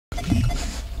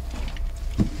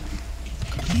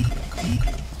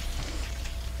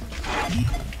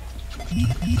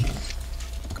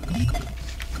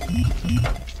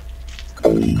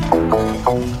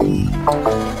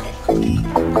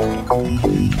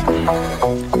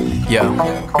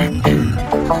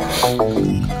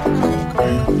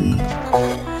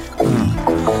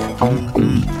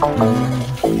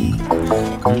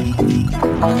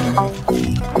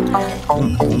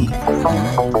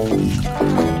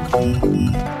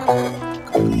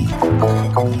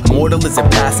Mortal is a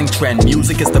passing trend.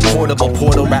 Music is the portable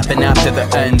portal rapping after the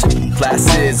end.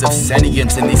 Classes of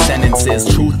sentience in these sentences.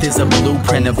 Truth is a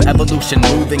blueprint of evolution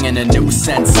moving in a new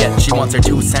sense. Yet she wants her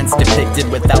 2 cents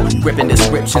depicted without gripping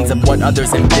descriptions of what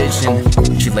others envision.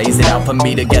 She lays it out for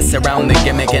me to guess around the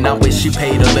gimmick, and I wish she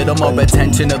paid a little more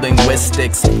attention to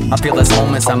linguistics. I feel less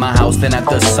home inside my house than at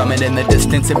the summit. In the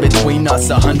distance in between us,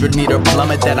 100-meter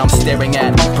plummet that I'm staring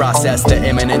at. Process the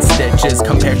imminent stitches.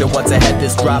 Compared to what's ahead,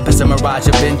 this drop is a mirage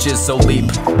of inches. So leap,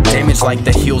 damage like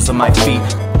the heels of my feet.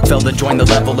 Fail to join the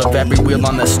level of every wheel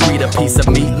on the street. A piece of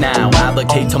meat now,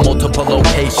 allocate to multiple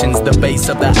locations. The base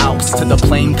of the Alps to the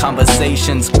plain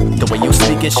conversations. The way you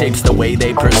speak it shapes the way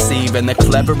they perceive. And the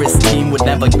cleverest team would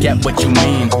never get what you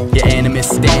mean. Your animus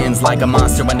stands like a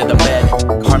monster under the bed.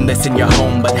 Harmless in your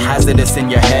home, but hazardous in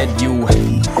your head. You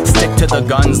stick to the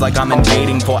guns like I'm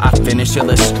invading. For I finish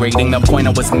illustrating the point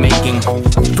I was making.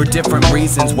 For different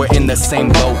reasons we're in the same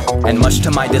boat, and much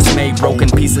to my dismay broken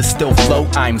pieces still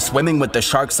float. I'm swimming with the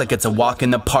sharks like it's a walk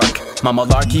in the park. My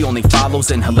malarkey only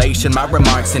follows inhalation. My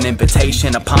remarks an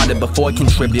invitation, a ponder before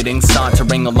contributing.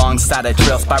 Sauntering alongside a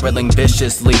trail spiraling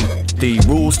viciously. The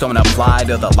rules don't apply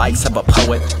to the likes of a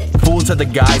poet. Fools are the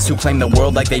guys who claim the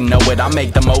world like they know it. I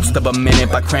make the most of a minute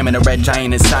by cramming a red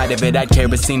giant inside of it. Add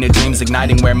kerosene to dreams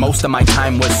igniting where most of my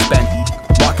time was spent.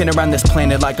 Walking around this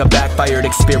planet like a backfired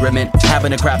experiment.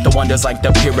 Having to craft the wonders like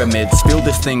the pyramids. Feel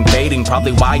this thing fading,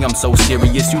 probably why I'm so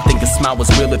serious. You think a smile was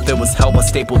real if it was hell with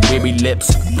stapled weary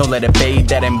lips. Don't let it fade,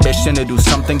 that ambition to do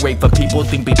something great for people.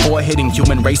 Think before hitting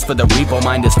human race for the repo.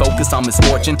 Mind is focused on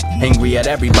misfortune, angry at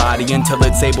everybody until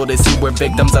it's able to see we're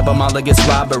victims of homologous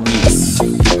robberies.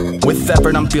 With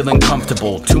effort I'm feeling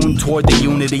comfortable, tuned toward the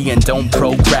unity and don't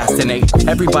procrastinate.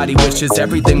 Everybody wishes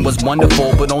everything was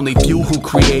wonderful, but only few who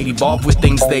create evolve with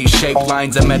things they shape.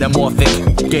 Lines are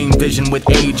metamorphic, gain vision with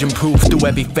age, improve through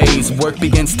every phase. Work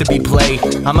begins to be play.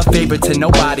 I'm a favorite to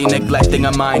nobody, neglecting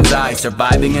a mind's eye.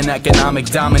 Surviving an economic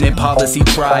dominant policy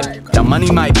tribe. Now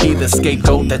money might be the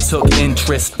scapegoat that took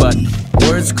interest, but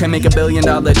words can make $1 billion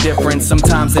difference.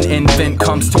 Sometimes an infant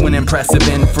comes to an impressive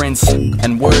inference,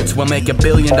 and words will make $1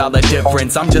 billion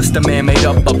difference. I'm just a man made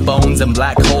up of bones and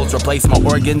black holes. Replace my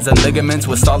organs and ligaments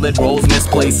with solid rolls.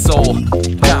 Misplaced soul,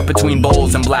 caught between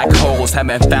bowls and black holes.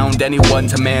 Haven't found anyone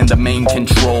to man the main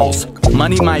controls.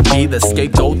 Money might be the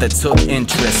scapegoat that took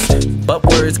interest, but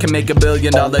words can make $1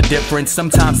 billion difference.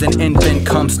 Sometimes an infant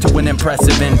comes to an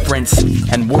impressive inference,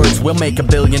 and words will make $1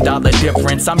 billion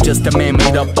difference. I'm just a man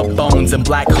made up of bones and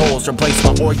black holes. Replace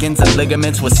my organs and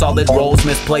ligaments with solid rolls.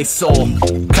 Misplaced soul,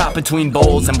 caught between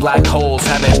bowls and black holes.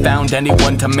 Haven't found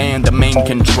anyone to man the main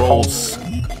controls.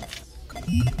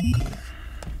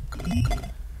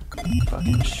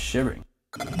 Fucking shivering.